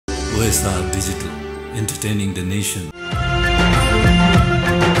OSR Digital, entertaining the nation.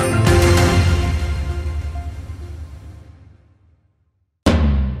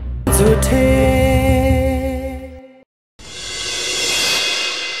 Juthe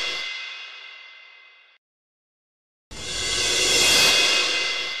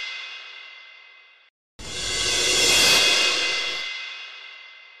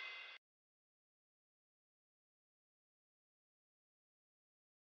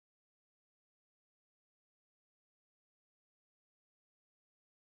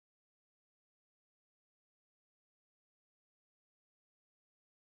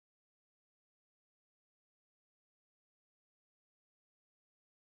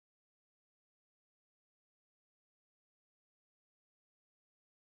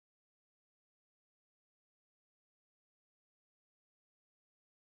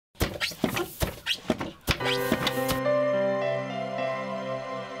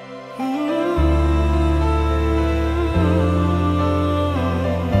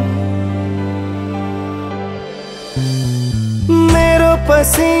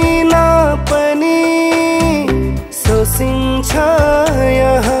पसीना पनि सोसिन्छ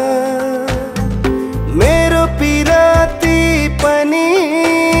यहाँ मेरो पिराती पनि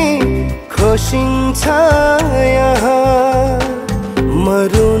खोसिन्छ यहाँ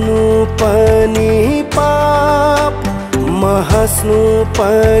मरुनु पनि पाप महस्नु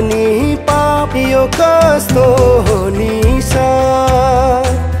पनि पाप यो कस्तो हो निशा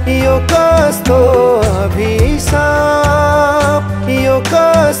यो कस्तो अभिशाप यो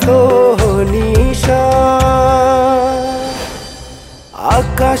कस्तो हो निशा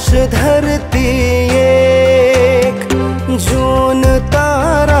आकाश धरती एक जुन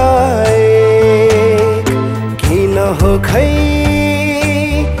तारा एक किन हो खै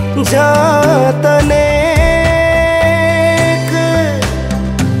जातने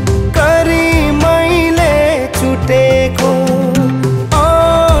करी मैले छुटेको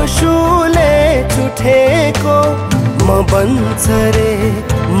आँसुले छुटेको म बन्चरे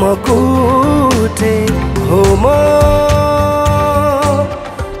म कुटे हो म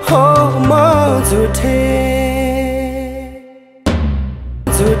जुठे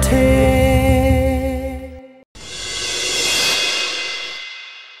जुठे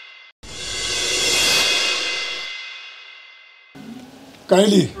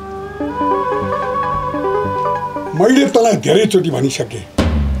काइली मैले तँलाई धेरैचोटि भनिसके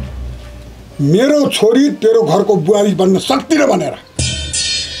मेरो छोरी तेरो घरको बुहारी बन्न सक्दिन भनेर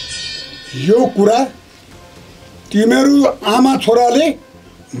यो कुरा तिमीहरू आमा छोराले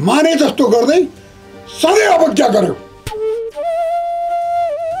माने जस्तो गर्दै सधैँ अवज्ञा गर्यो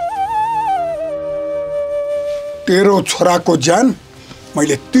तेरो छोराको ज्यान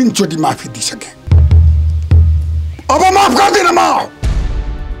मैले 3 चोटि माफी दिइसके अब माफ गर्दिन म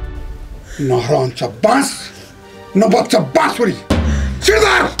नहरन्छ बाँस नबच्छ बाँसुरी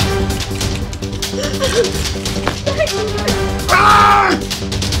सिरदार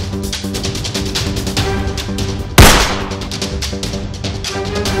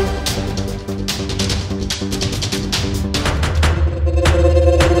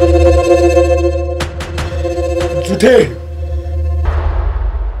जुठे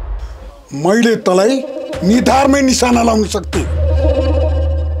मैले तँलाई निधारमै निशाना लाउन सक्थे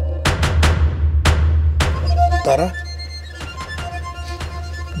तर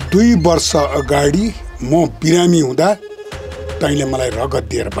 2 वर्ष अगाडि म बिरामी हुँदा तैँले मलाई रगत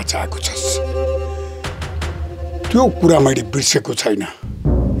दिएर बचाएको छस् त्यो कुरा मैले बिर्सेको छैन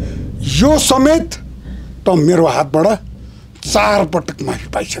यो समेत त मेरो हातबाट 4 पटक माफी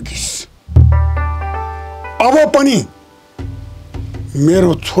पाइसकिस् अब पनि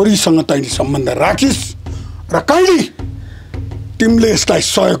मेरो छोरीसँग तैँले सम्बन्ध राखिस् र कहिले तिमीले यसलाई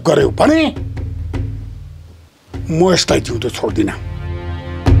सहयोग गर्यौ भने म यसलाई जिउँदो छोड्दिन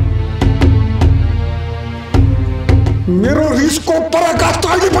मेरो रिसको पराकाष्ठा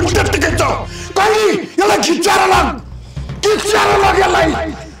अहिले पनि त्यत्तिकै छ कहिले यसलाई खिचाएर लग यसलाई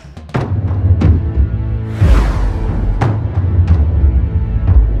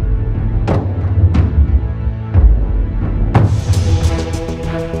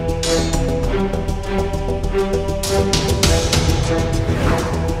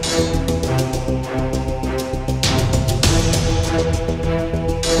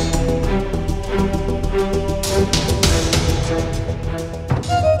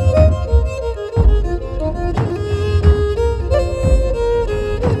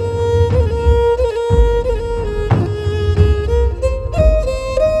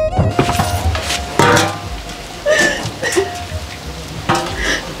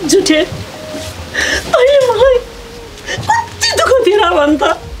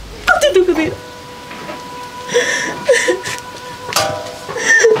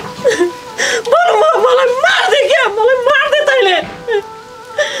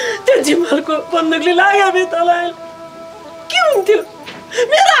जिम्मालको बन्दुकले लाग्यो भने तँलाई के हुन्थ्यो?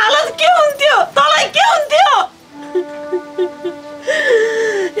 मेरो हालत के हुन्थ्यो? तँलाई के हुन्थ्यो?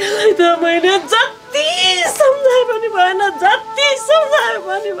 यसलाई त मैले जति सम्झाए पनि भएन, जति सम्झाए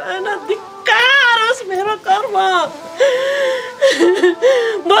पनि भएन। धिक्कार होस् मेरो कर्म।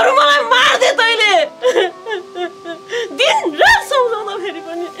 बरु मलाई मार्दे तैँले। दिन रात सम्झाउँदा फेरि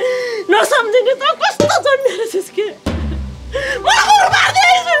पनि नसम्झिने त कस्तो जन्मेर छिस् के? मलाई बरु मार्दे।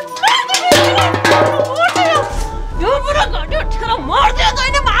 यो बुढो घटी उठेर मर्दे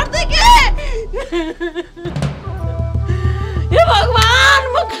तैँले, मार्दे के? हे भगवान,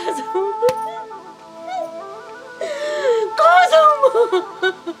 म कहाँ जाऊँ? कहाँ जाऊँ म?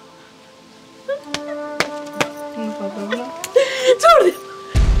 छोड्दे।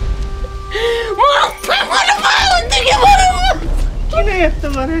 म मर्नु पाए हुन्थ्यो कि बरु। किन यस्तो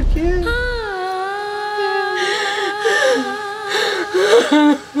गऱ्यो के?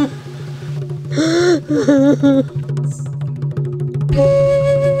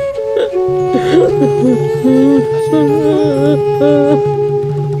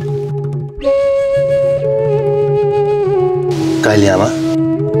 कहिले आमा?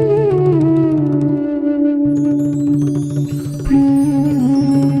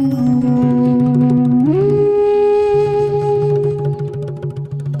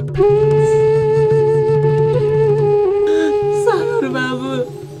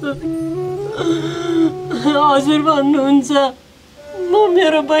 हजुर भन्नुहुन्छ, म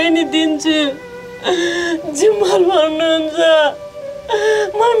मेरो बहिनी दिन्छु। जिम्माल भन्नुहुन्छ,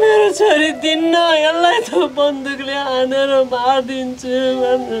 म मेरो छोरी दिन्न, यसलाई त बन्दुकले हानेर मारिदिन्छु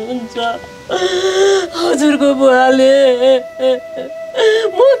भन्नुहुन्छ। हजुरको बुवाले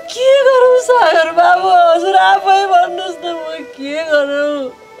म के गरौँ सागर बाबु? हजुर आफै भन्नुहोस् न, म के गरौँ?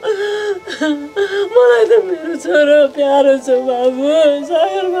 मलाई त मेरो छोरो प्यारो छ बाबु।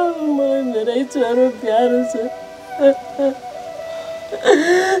 सागर बाबु, मलाई मेरै छोरो प्यारो छ।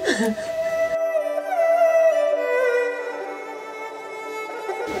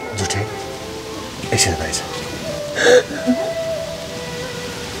 जुठे एकछिन आइज।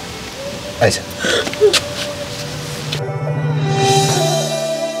 आइज।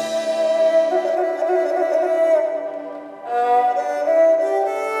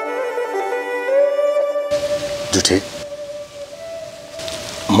 जुठे,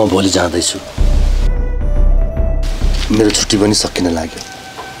 म भोलि जाँदैछु। मेरो छुट्टी पनि सकिन लाग्यो।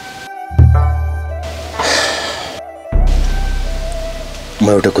 म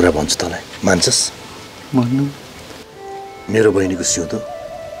एउटा कुरा भन्छु तँलाई, मान्छस्? भन्नु। मेरो बहिनीको सिउँदो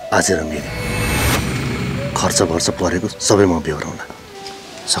आज र मेरी खर्च भर्च परेको सबै म बेहोराउन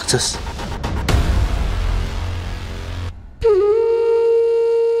सक्छस्?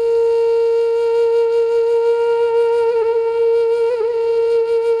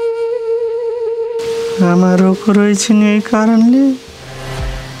 आमा रोको रहेछन्, यही कारणले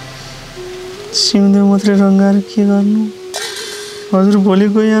सिउँदो मात्रै रङ्गाएर के गर्नु? हजुर भोलि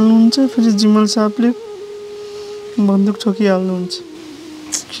गइहाल्नुहुन्छ, फेरि जिमल साहबले बन्दुक ठोकिहाल्नुहुन्छ।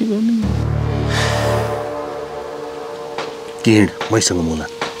 के गर्नु? किण मैसँग मुला।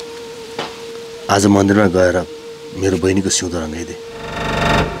 आज मन्दिरमा गएर मेरो बहिनीको सिउँदो रङ्गाइदे।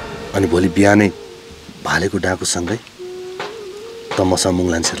 अनि भोलि बिहानै भालेको डाँकुसँगै त मसँग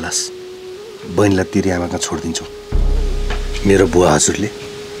मुङलान छिर्लास। बहिनीलाई तेरी आमा कहाँ छोडिदिन्छौ। मेरो बुवा हजुरले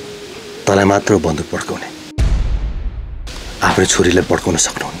तँलाई मात्र बन्दुक पड्काउने, आफ्नै छोरीलाई पड्काउन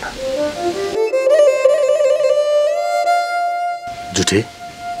सक्नुहुन्न। जुठे,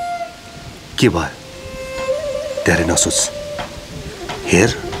 के भयो? धेरै नसोच। हेर,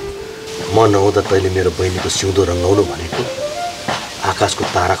 म नहुँदा तैँले मेरो बहिनीको सिउँदो रङ्गाउनु भनेको आकाशको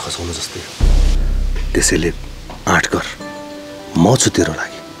तारा खसाउनु जस्तै हो। त्यसैले आँट गर, म छु तेरो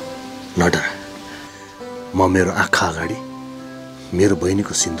लागि। नडर। म मेरो आँखा अगाडि मेरो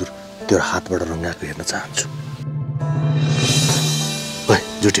बहिनीको सिन्दुर तेरो हातबाट रङ्गाएको हेर्न चाहन्छु। ओइ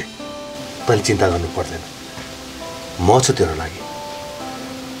जुठे, तैँले चिन्ता गर्नु पर्दैन। म छु तेरो लागि।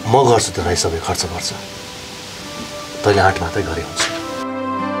 म गर्छु तेरो सबै खर्च पर्छ। तैँले आँट मात्रै गरे हुन्छ।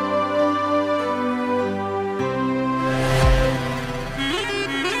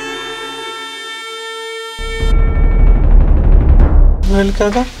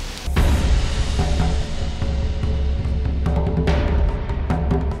 काका,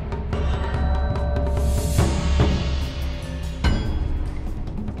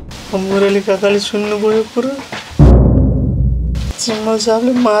 मुरली काकाले सुन्नुभयो कुरा? जिम्मल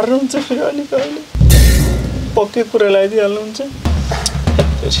साहबले मार्नुहुन्छ फेरि अलिक अहिले। पक्कै कुरा लगाइदिइहाल्नुहुन्छ।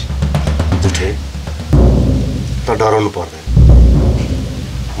 जुठे, त डराउनु पर्दैन।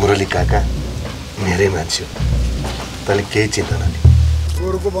 मुरली काका मेरै मान्छे हो। तैँले केही चिन्ता नलिनु।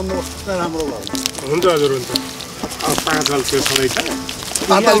 गोरुको बन्दोबस्त चाहिँ राम्रो भयो। हुन्छ हजुर हुन्छ। अब पाँचल त्यो सधैँ छ।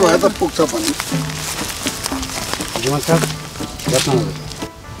 पाँचल भए त पुग्छ पनि।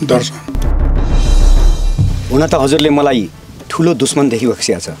 दर्शन हुन त हजुरले मलाई ठुलो दुश्मन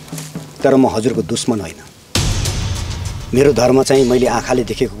देखिबक्सिया छ, तर म हजुरको दुश्मन होइन। मेरो धर्म चाहिँ मैले आँखाले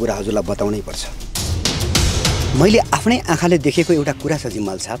देखेको कुरा हजुरलाई बताउनै पर्छ। मैले आफ्नै आँखाले देखेको एउटा कुरा छ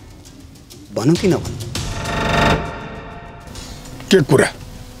जिम्माल साहब, भनौँ कि नभनौँ? के कुरा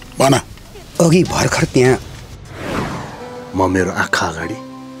भन। अघि भर्खर त्यहाँ म मेरो आँखा अगाडि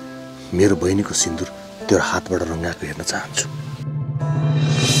मेरो बहिनीको सिन्दुर तेरो हातबाट रङ्गाएको हेर्न चाहन्छु।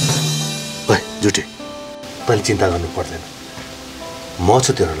 ओइ जुटे, तैँले चिन्ता गर्नु पर्दैन, म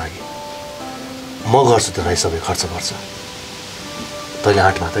छु तेरो लागि। म गर्छु तेरो लागि सबै खर्च पर्छ। तैँले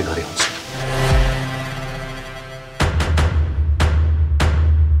आँट मात्रै गरे हुन्छ।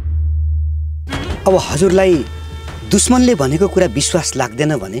 अब हजुरलाई दुश्मनले भनेको कुरा विश्वास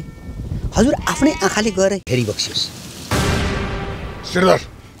लाग्दैन भने हजुर आफ्नै आँखाले गएर हेरिबक्सियोस्। श्रीधर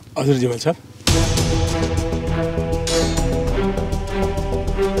हजुर जिमल साहब।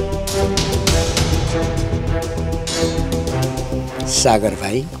 सागर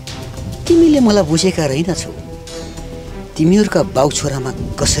भाइ, तिमीले मलाई बुझेका रहेनछौ। तिमीहरूका बाउ छोरामा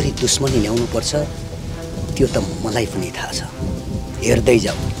कसरी दुश्मनी ल्याउनु पर्छ त्यो त मलाई पनि थाहा छ। हेर्दै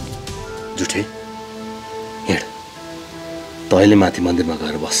जाऊ। जुठे हिँड, तैँले माथि मन्दिरमा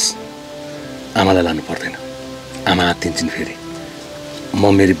गएर बस। आमालाई लानु पर्दैन, आमा आत्तिन्छन् फेरि।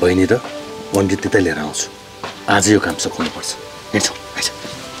 म मेरी बहिनी र पण्डित त्यतै लिएर आउँछु। आज यो काम सघाउनुपर्छ। हिँड्छौँ, आइज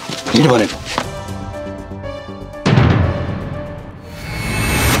हिँड भनेको।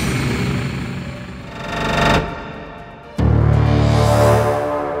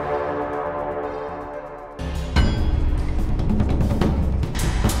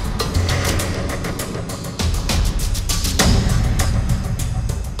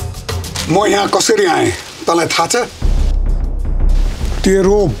 म यहाँ कसरी आएँ तँलाई थाहा छ?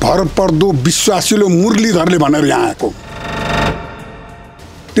 तेरो भरपर्दो विश्वासिलो मुरलीधरले भनेर यहाँ आएको।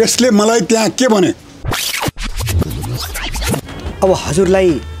 त्यसले मलाई त्यहाँ के भने? अब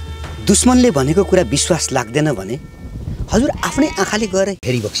हजुरलाई दुश्मनले भनेको कुरा विश्वास लाग्दैन भने हजुर आफ्नै आँखाले गएर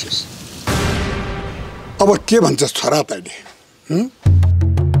हेरिबक्सियोस्। अब के भन्छस् छोरा तैँले?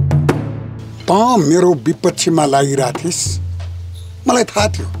 त मेरो विपक्षीमा लागिरहेको थिइस्, मलाई थाहा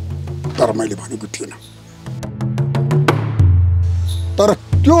थियो, तर मैले भनेको थिएन। तर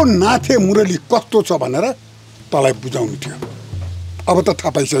त्यो नाथे मुरली कस्तो छ भनेर तँलाई बुझाउनु थियो। अब त थाहा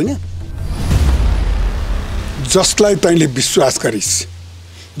पाइस् होइन? जसलाई तैँले विश्वास गरिस्,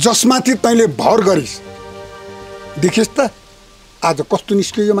 जसमाथि तैँले भर गरिस्, देखिस् त आज कस्तो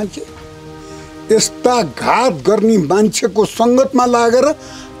निस्क्यो यो मान्छे। यस्ता घात गर्ने मान्छेको सङ्गतमा लागेर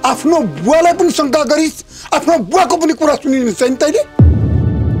आफ्नो बुवालाई पनि शङ्का गरिस्, आफ्नो बुवाको पनि कुरा सुनिनु छैन तैँले।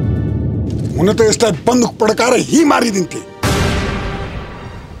 हुन त यसलाई बन्दुक पड्काएर मारिदिन्थे,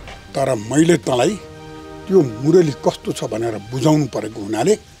 तर मैले तँलाई त्यो मुरली कस्तो छ भनेर बुझाउनु परेको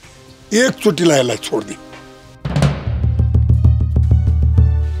हुनाले एकचोटिलाई यसलाई छोड्दिएँ।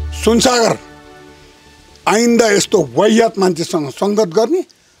 सुनसागर, आइन्दा यस्तो वाहियात मान्छेसँग सङ्गत गर्ने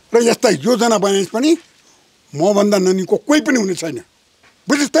र यस्ता योजना बनाइस् पनि मभन्दा ननीको कोही पनि हुने छैन।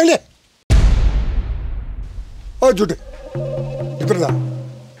 बुझिस् तैँले? ओ जुटे, भित्र जा,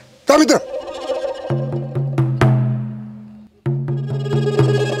 भित्र।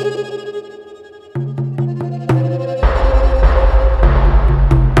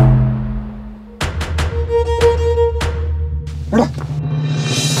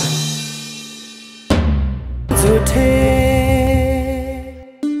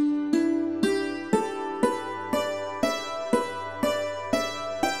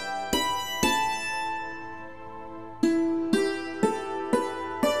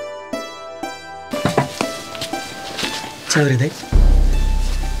 चौरे दाइ,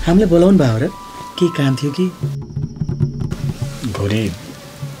 हामीलाई बोलाउनु भयो र के काम थियो कि? भोलि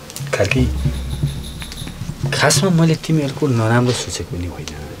कार्की, खासमा मैले तिमीहरूको नराम्रो सोचेको नि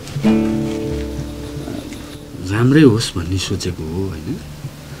होइन, राम्रै होस् भन्ने सोचेको हो होइन।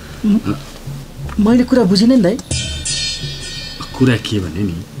 मैले कुरा बुझिनँ नि दाइ। कुरा के भने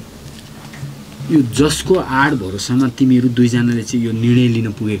नि, यो जसको आड भरोसामा तिमीहरू दुईजनाले चाहिँ यो निर्णय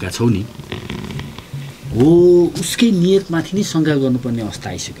लिन पुगेका छौ नि, हो उसकै नियतमाथि नै शङ्का गर्नुपर्ने अवस्था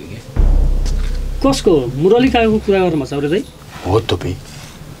आइसक्यो क्या। कसको? मुरली काको कुरा गर्नुमा चौरे दाइ? हो तपाईँ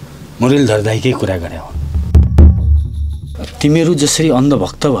मुरलीधर दाइकै कुरा गरे हो। तिमीहरू जसरी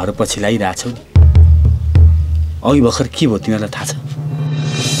अन्धभक्त भएर पछि लागिरहेछौ नि, अघि भर्खर के भयो तिमीहरूलाई थाहा छ?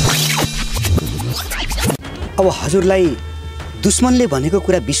 अब हजुरलाई दुश्मनले भनेको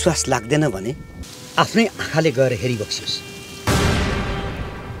कुरा विश्वास लाग्दैन भने आफ्नै आँखाले गएर हेरिबक्सियोस्।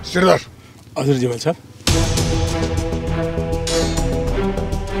 श्रीधर हजुर जिमल साहब।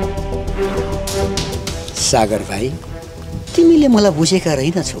 सागर भाइ, तिमीले मलाई बुझेका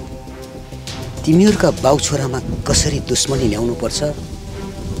रहेनछौ। तिमीहरूका बाउ छोरामा कसरी दुश्मनी ल्याउनुपर्छ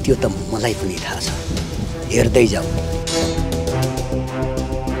त्यो त मलाई पनि थाहा छ। हेर्दै जाऊ।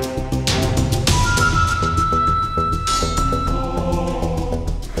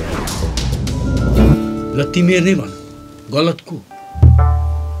 ल तिमीहरू नै भन, गलत को?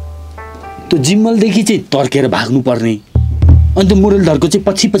 त्यो जिम्मलदेखि चाहिँ तर्केर भाग्नुपर्ने अनि त्यो मुरलीधरको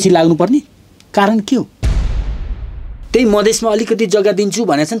चाहिँ पछि लाग्नुपर्ने कारण के हो? त्यही मधेसमा अलिकति जग्गा दिन्छु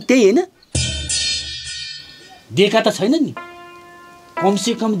भनेको छन्, त्यही होइन? दिएका त छैन नि।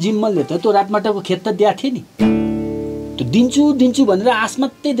 कमसेकम जिम्मलले त त्यो रातमाटाको खेत त दिएको थियो नि। त्यो दिन्छु भनेर आश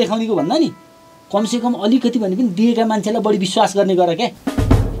मात्रै देखाउनेको भन्दा नि कमसेकम अलिकति भने पनि दिएका मान्छेलाई बढी विश्वास गर्ने गर क्या।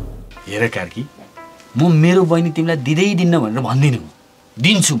 हेर कार्की, म मेरो बहिनी तिमीलाई दिँदिन्न भनेर भन्दिनँ, म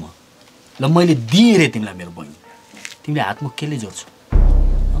दिन्छु म। ल मैले दिएँ रे तिमीलाई मेरो बहिनी, तिमीले हातमा केले जोड्छौ?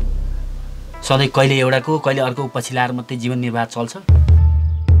 सधैँ कहिले एउटाको कहिले अर्को पछि लाएर मात्रै जीवन निर्वाह चल्छ?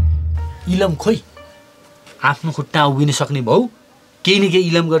 इलम खोइ, आफ्नो खुट्टा उभिन सक्ने भाउ केही न केही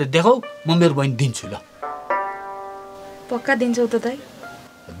इलम गरेर देखाऊ, म मेरो बहिनी दिन्छु। ल पक्का दिन्छौ त दाइ?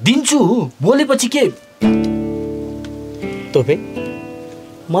 दिन्छु, बोलेपछि के? तोपे,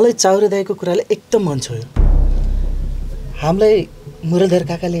 मलाई चाउरे दाइको कुराले एकदम मन छोयो। हामीलाई मुरलीधर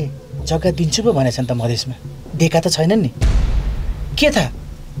काकाले जग्गा दिन्छु पो भनेछ नि त मधेसमा, दिएका त छैनन् नि। के थाहा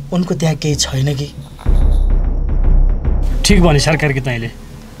उनको त्यहाँ केही छैन कि? ठिक भने सरकार कि तैँले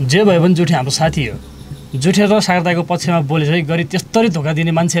जे भए पनि जुठे हाम्रो साथी हो। जुठे र सागरदाको पक्षमा बोले चाहिँ गरी त्यस्तरी धोका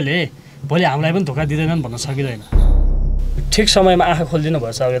दिने मान्छेले भोलि हामीलाई पनि धोका दिँदैनन् भन्न सकिँदैन। ठिक समयमा आँखा खोलिदिनु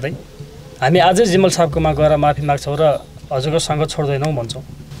भयो साउरे दाइ। हामी आजै जिमल साहबकोमा गएर माफी माग्छौँ र हजुरको सङ्गत छोड्दैनौँ भन्छौँ।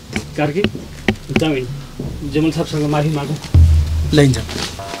 कार्की जाउँ, जिमल साहबसँग माफी मागौँ। लैन्छ।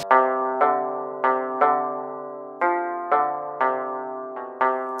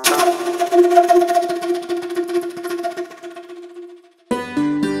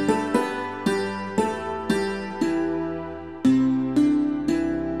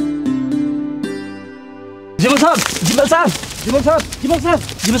 जिमल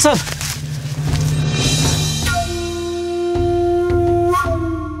साहब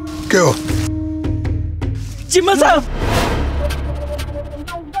के हो? जिम्मल साहब,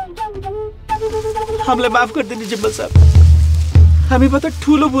 हामीलाई माफ गरिदिनु जिम्मल साहब, हामीबाट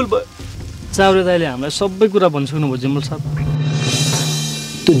ठुलो भुल भयो। चाउरे दाइले हामीलाई सबै कुरा भनिसक्नुभयो जिमल साहब।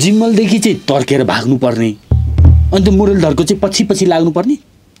 त्यो जिम्मलदेखि चाहिँ तर्केर भाग्नुपर्ने अनि त्यो मुरलीधरको चाहिँ पछि लाग्नुपर्ने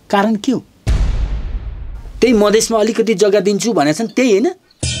कारण के हो? त्यही मधेसमा अलिकति जग्गा दिन्छु भनेको छन्, त्यही होइन?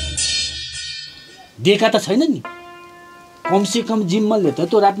 दिएका त छैन नि। कमसेकम जिम्मलले त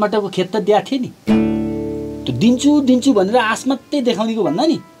त्यो रातमाटाको खेत त दिएको थियो नि। त्यो दिन्छु भनेर आश मात्रै देखाउनेको भन्दा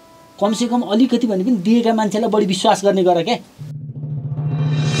नि कमसेकम अलिकति भने पनि दिएका मान्छेलाई बढी विश्वास गर्ने गर क्या।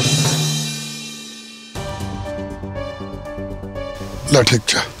 ल ठिक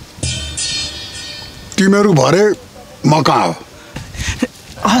छ, तिमीहरू भरे म कहाँ हो?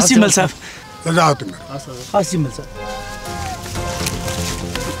 हस् जिमल साहब। ल जाऊ तिमीहरू। हस् जिमल साहब।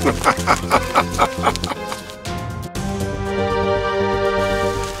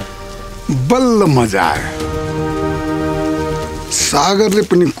 बल्ल मजा आयो। सागरले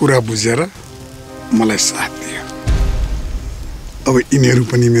पनि कुरा बुझेर मलाई साथ दियो। अब यिनीहरू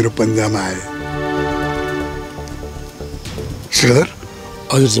पनि मेरो पन्जामा आए। श्रीधर।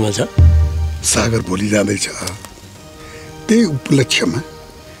 हजुर जिमल साहब। सागर भोलि जाँदैछ, त्यही उपलक्ष्यमा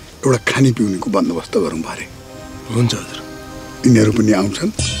एउटा खाने पिउनेको बन्दोबस्त गरौँ भरे। हुन्छ हजुर। यिनीहरू पनि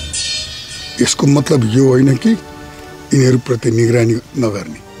आउँछन्। यसको मतलब यो होइन कि यिनीहरूप्रति निगरानी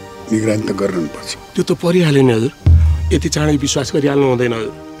नगर्ने, निगरानी त गर्नुपर्छ। त्यो त परिहाल्यो नि हजुर, यति चाँडै विश्वास गरिहाल्नु हुँदैन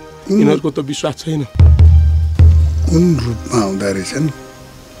हजुर, यिनीहरूको त विश्वास छैन। कुन रूपमा आउँदा रहेछन्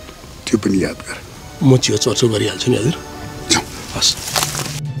त्यो पनि याद गर। म चियो चर्चो गरिहाल्छु नि हजुर। हस्।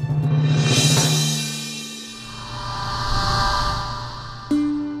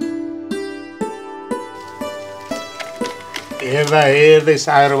 हेर्दै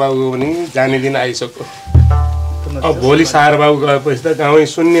सागर बाबुको पनि जाने दिन आइसक्यो। अब भोलि सागर बाबु गएपछि त गाउँै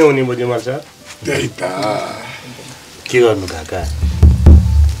शून्य हुने बुझ्यो मर्छ। त्यही त के गर्नु काका,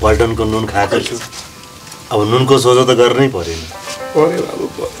 पल्टनको नुन खाएको छु, अब नुनको सोझो त गर्नै परेन।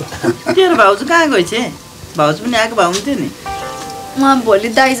 तेरो भाउजू कहाँ गएछ? भाउजू पनि आएको भए हुन्थ्यो नि। उहाँ भोलि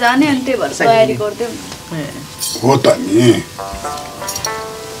दाइ जाने अनि त्यही भएर तयारी गरिदिउँ। हो त नि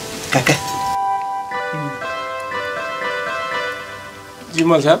काका।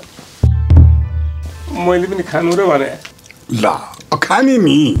 जिमल साहब, मैले पनि खानु र भने। ल खाने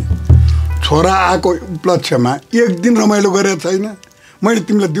नि, छोरा आएको उपलक्ष्यमा एक दिन रमाइलो गरेको छैन। मैले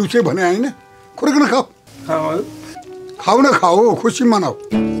तिमीलाई दिउँसै भने होइन खुर्कन खाऊ खाऊ न खाऊ खुसी मनाऊ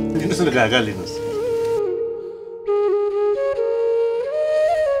लिनुहोस् न काका लिनुहोस्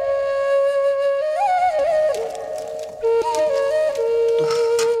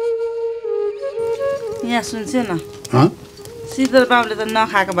यहाँ सुन्छ न शीतल बाबुले त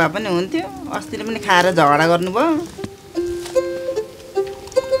नखाएको भए पनि हुन्थ्यो अस्तिले पनि खाएर झगडा गर्नुभयो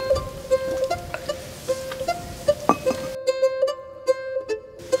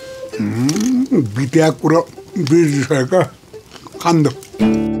बित्या कुरो बिर्सिसकेको खान्दो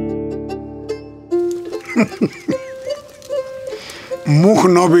मुख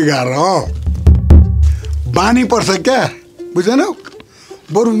नबिगार बानी पर्छ क्या बुझेनौ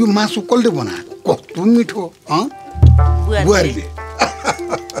बरु यो मासु कसले बनाएको कस्तो मिठो बुहारीले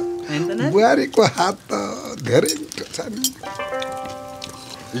बुहारीको हात त धेरै मिठो छ नि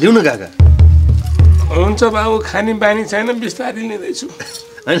लिउ न काका हुन्छ बाबु खाने बानी छैन बिस्तारै लिँदैछु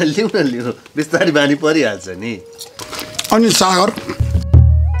होइन लिउ न लिउ बिस्तारै बानी परिहाल्छ नि अनि सागर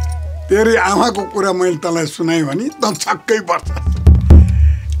तेरी आमाको कुरा मैले तँलाई सुनाएँ भने त छक्कै पर्छ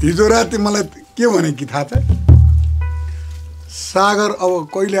हिजो राति मलाई के भने कि थाहा छ सागर अब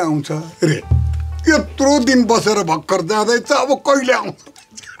कहिले आउँछ रे यत्रो दिन बसेर भर्खर जाँदैछ अब कहिले आउँछ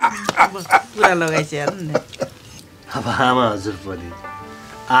पुरा लगाइछ अब आमा हजुर पनि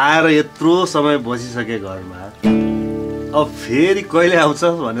आएर यत्रो समय बसिसके घरमा अब फेरि कहिले आउँछ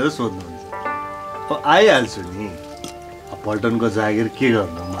भनेर सोध्नुहुन्छ अब आइहाल्छु नि पल्टनको जागिर के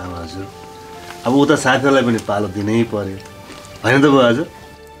गर्नु आमा हजुर अब उता साथीहरूलाई पनि पालो दिनै पर्यो होइन त बुवा हजुर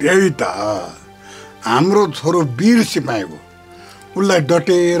त्यही त हाम्रो छोरो वीर सिपाही हो उसलाई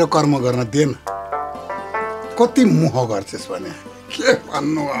डटेर कर्म गर्न दिएन कति मोह गर्छस् भने के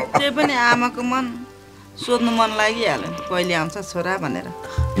भन्नु अब त्यही पनि आमाको मन सोध्नु मन लागिहाल्यो कहिले आउँछ छोरा भनेर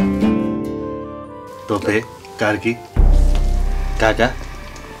तोपे कार्की काका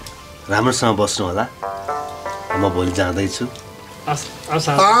राम्रोसँग बस्नु होला म भोलि जाँदैछु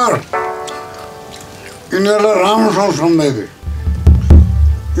यिनीहरूलाई राम्रोसँग सम्झाइदिए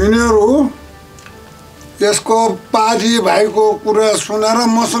यिनीहरू यसको पाजी भाइको कुरा सुनेर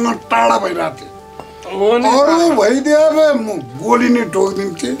मसँग टाढा भइरहेको थियो अरू भइदियो भए म गोली नै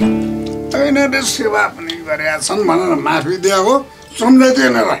ठोकिदिन्थे यिनीहरूले सेवा पनि गरेका छन् भनेर माफी दिएको सम्झाइदियो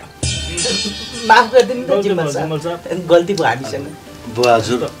यिनीहरूलाई माफ गरिदिनु त जिम्मा गल्ती भयो हामीसँग बुवा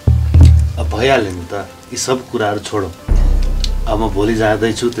हजुर अब भइहाल्यो नि त यी सब कुराहरू छोडौँ अब म भोलि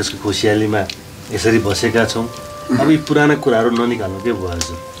जाँदैछु त्यसको खुसियालीमा यसरी बसेका छौँ अब यी पुराना कुराहरू ननिकाल्नु के बुवा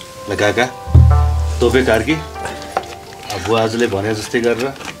हजुर ल काका तोपे कार्की अब बुवा हजुरले भने जस्तै गरेर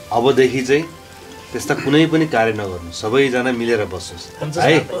अबदेखि चाहिँ त्यस्ता कुनै पनि कार्य नगर्नु सबैजना मिलेर बस्छौँ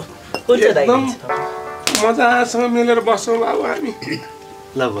है एकदम मजासँग मिलेर बस्छौँ बाबु हामी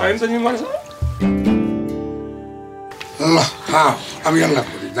ल बुवा ल अब यसलाई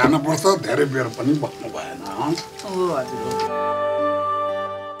फेरि जानुपर्छ धेरै बेर पनि बस्नु भएन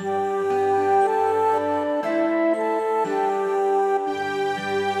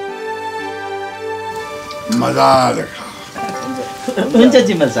मजाले हुन्छ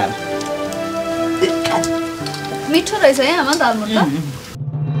जिम्मा साहब मिठो रहेछ है आमा दालमुट त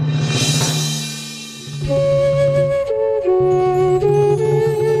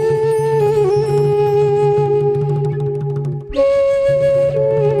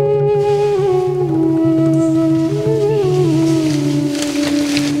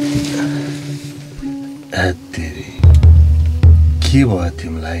के भयो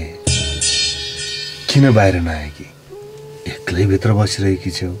तिमीलाई किन बाहिर नआए कि एक्लै भित्र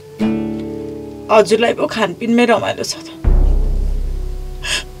बसिरहेकी छौ हजुरलाई पो खानपिनमै रमाइलो छ त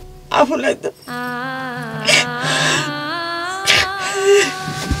आफूलाई त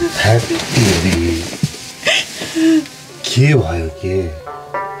के भयो के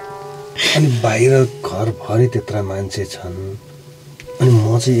अनि बाहिर घरभरि त्यत्रा मान्छे छन् अनि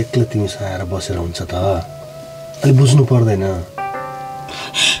म चाहिँ एक्लै तिमीसँग आएर बसेर हुन्छ त अलि बुझ्नु पर्दैन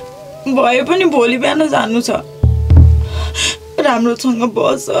भए पनि भोलि बिहान जानु छ राम्रोसँग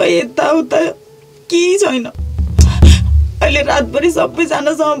बस यताउता केही छैन अहिले रातभरि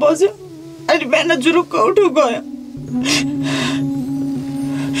सबैजनासँग बस्यो अहिले बिहान जुरुक्क उठु गयो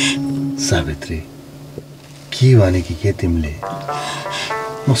सावित्री के भने कि के तिमीले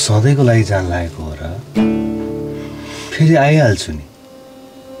म सधैँको लागि जान लागेको हो र फेरि आइहाल्छु नि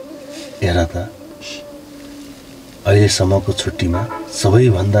हेर त अहिलेसम्मको छुट्टीमा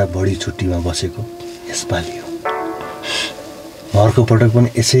सबैभन्दा बढी छुट्टीमा बसेको यसपालि हो म अर्को पटक पनि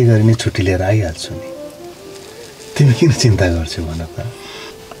यसै गरी नै छुट्टी लिएर आइहाल्छु नि तिमी किन चिन्ता गर्छौ भन त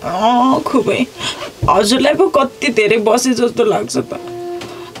खुबै हजुरलाई पो कति धेरै बसे जस्तो लाग्छ त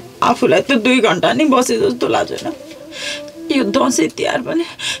आफूलाई त 2 घन्टा नै बसे जस्तो लाग्दैन यो दसैँ तिहार पनि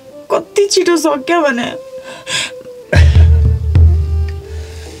कति छिटो सक्यो भने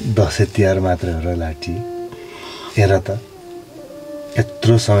दसैँ तिहार मात्र हो र लाठी हेर त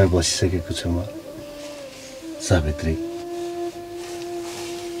यत्रो समय बसिसकेको छु म सावित्री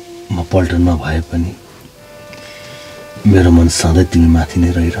म पल्टनमा भए पनि मेरो मन सधैँ तिमी माथि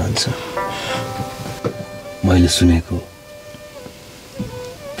नै रहिरहन्छ मैले सुनेको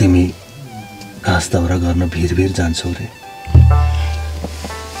तिमी घाँस दाउरा गर्न भिरभिर जान्छौ रे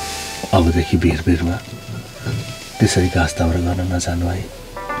अबदेखि भिरभिरमा त्यसरी घाँस दाउरा गर्न नजानु है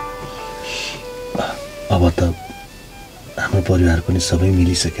अब त हाम्रो परिवार पनि सबै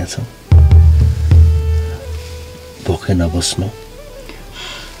मिलिसकेका छौँ भोकै नबस्नु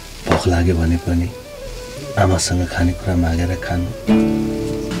भोक लाग्यो भने पनि आमासँग खानेकुरा मागेर खानु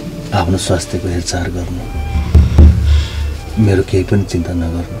आफ्नो स्वास्थ्यको हेरचाह गर्नु मेरो केही पनि चिन्ता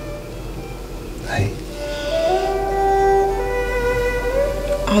नगर्नु है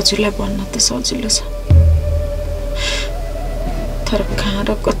हजुरलाई भन्न त सजिलो छ तर कहाँ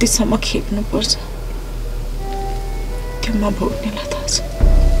र कतिसम्म खेप्नुपर्छ त्यो म भोग्नेलाई थाहा छ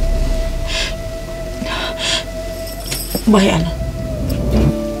भइहाल्यो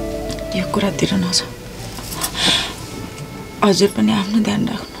यो कुरातिर नजाऊ हजुर पनि आफ्नो ध्यान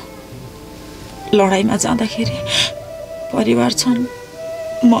राख्नु लडाइँमा जाँदाखेरि परिवार छन्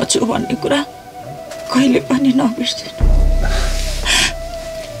म छु भन्ने कुरा कहिले पनि नबिर्सिनु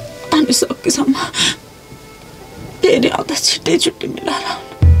हामी सकेसम्म फेरि आउँदा छिट्टै छुट्टी मिलाएर आउनु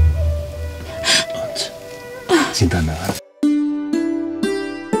चिन्ता नगर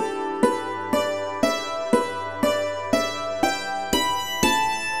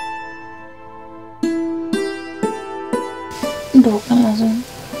ढोका नजाउँ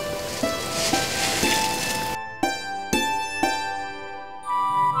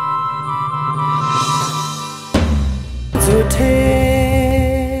जुठे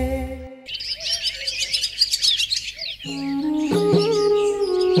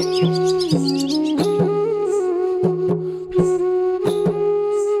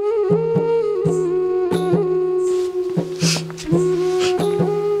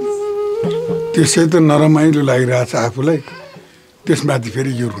त्यसै त नरमाइलो लागिरहेछ आफूलाई त्यसमाथि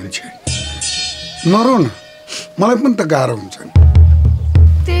फेरि यो रुन्छ नरौ न मलाई पनि त गाह्रो हुन्छ नि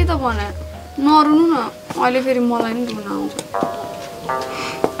त्यही त भने नरुनु न अहिले फेरि मलाई नि रुन आउँछ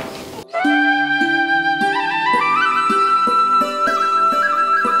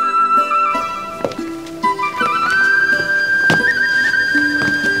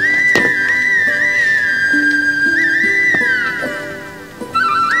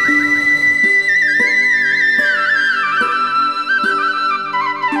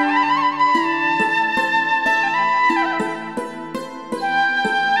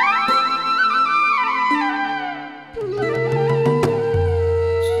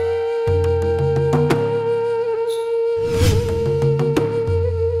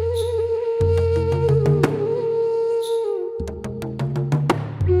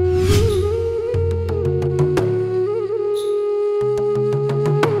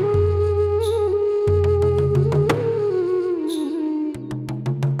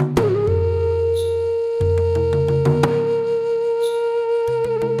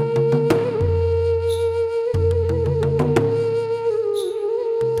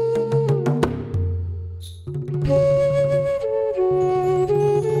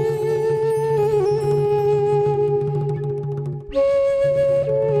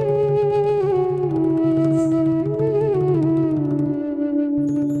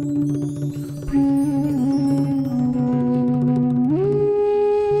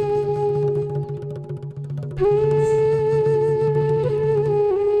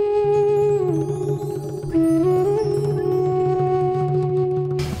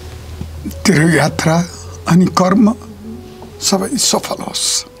तेरो यात्रा अनि कर्म सबै सफल होस्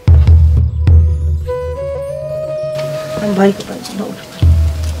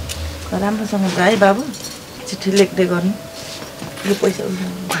राम्रोसँग गाई बाबु चिठी लेख्दै गर्नु यो पैसा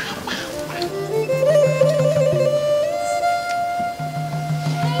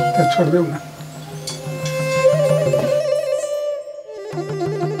छोडिदेऊ न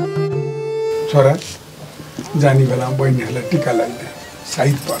छोरा जाने बेलामा बहिनीहरूलाई टिका लगाइदिए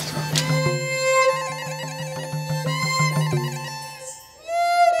साइद पर्छ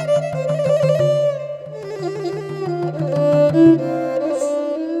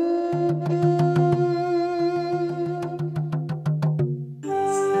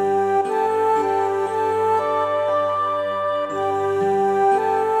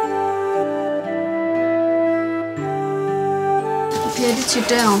फेरि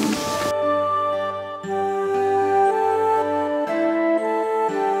छिट्टै आउनु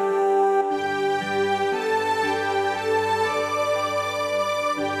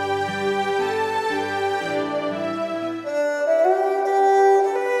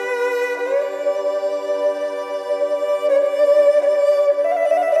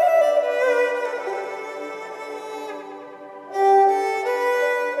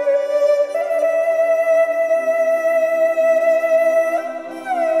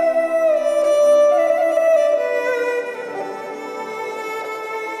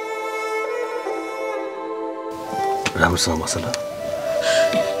राम्रोसँग बस ल।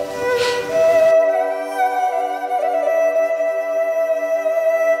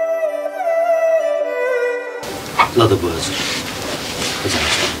 ल त बुवा हजुर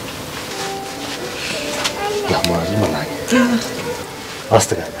ल म लाग्यो हस्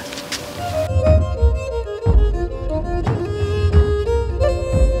त काका।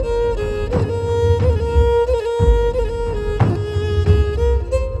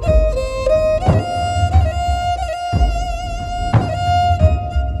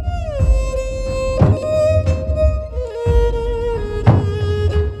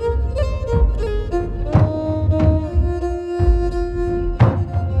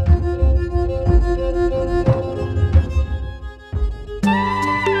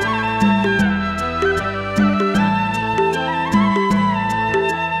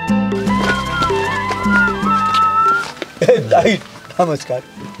 नमस्कार।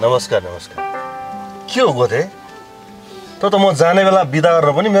 नमस्कार नमस्कार। के हो गोथे त म जाने बेला बिदा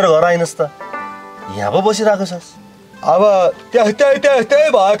गरेर पनि मेरो घर आइनस् त, यहाँ पो बसिरहेको छस्। अब त्यस्तै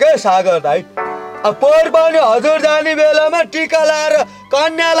भयो के सागर दाइ। अब पोहोर पनि हजुर जाने बेलामा टिका लाएर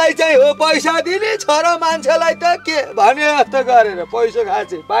कन्यालाई चाहिँ हो पैसा दिने, छोरा मान्छेलाई त के भने जस्तो गरेर पैसा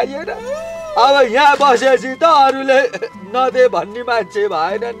खाँचे पाइएन। अब यहाँ बसेपछि त अरूले नदे भन्ने मान्छे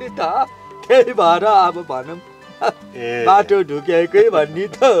भएन नि त, त्यही भएर अब भनौँ बाटो ढुकेकै भन्ने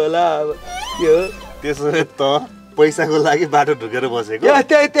त होला। अब के हो त्यसो त पैसाको लागि बाटो ढुकेर बसेको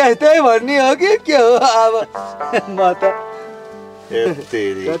त्यस्तै भन्ने हो कि के हो। अब म त के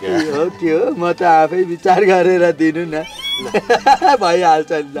हो म त आफै विचार गरेर दिनु न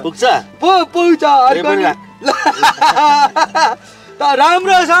भइहाल्छ नि। पुग्छ पुग्छ त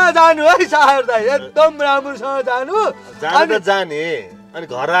राम्रोसँग जानु है सागर दाइ, एकदम राम्रोसँग जानु। जाने अनि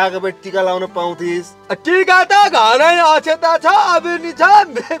घर आएको भए टिका लाउन पाउँथिस्। टिका त घरै अक्षता छ अबिनी छ,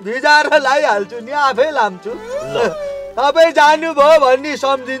 भिजाएर लगाइहाल्छु नि, आफै लाम्छु। तपाईँ जानुभयो भन्ने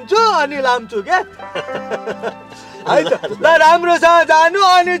सम्झिन्छु अनि लाम्छु क्या है त। ल राम्रोसँग जानु,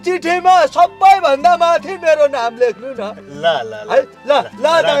 अनि चिठीमा सबैभन्दा माथि मेरो नाम लेख्नु न। ल ल है ल ल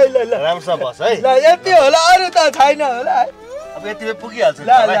दाइ ल ल राम्रोसँग बस है। ल यति होला, अरू त छैन होला है। अब यति भए पुगिहाल्छ।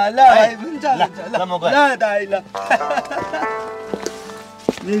 ल ल ल हुन्छ ल दाइ ल।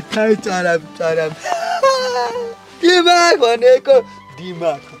 मिठाई चराम चराम दिमाग भनेको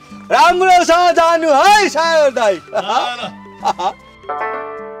दिमाग, राम्रोसँग जानु है सागर दाइ।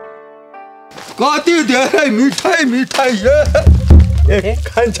 कति धेरै मिठाई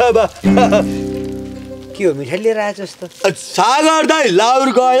खान्छ बा। के हो मिठाई लिएर आए जस्तो? सागर दाइ लाउर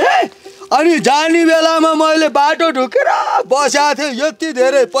गए अनि जाने बेलामा मैले बाटो ढुकेर बसेको थिएँ, यति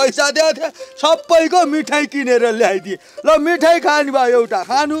धेरै पैसा दिएको थिएँ, सबैको मिठाई किनेर ल्याइदिएँ। ल मिठाई खानु भयो, एउटा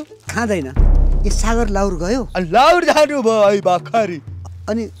खानु। खाँदैन ए सागर लाउर गयो? लाउर जानु भयो है भर्खरी।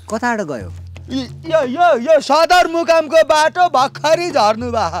 अनि कताबाट गयो? यो सदरमुकामको बाटो भर्खरी झर्नु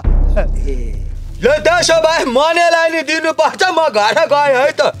भयो। यो त्यसो भए मनेलाई नि दिनुपर्छ, म घर गएँ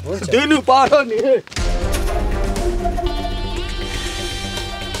है त, दिनु पर्यो नि।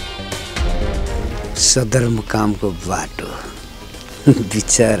 सदरमुकामको बाटो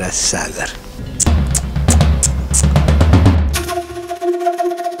बिचरा सागर।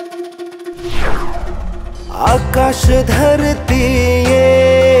 आकाश धरती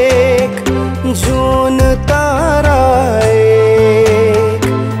एक जुन तारा एक,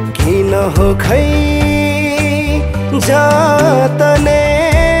 किन हो खै जातने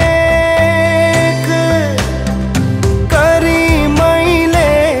करी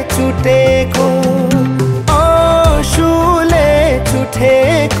मैले छुटेको आँसुले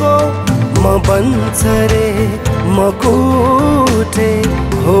छुटेको, म बन्चरे म कुटे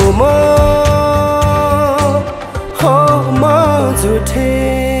हो म झुठे।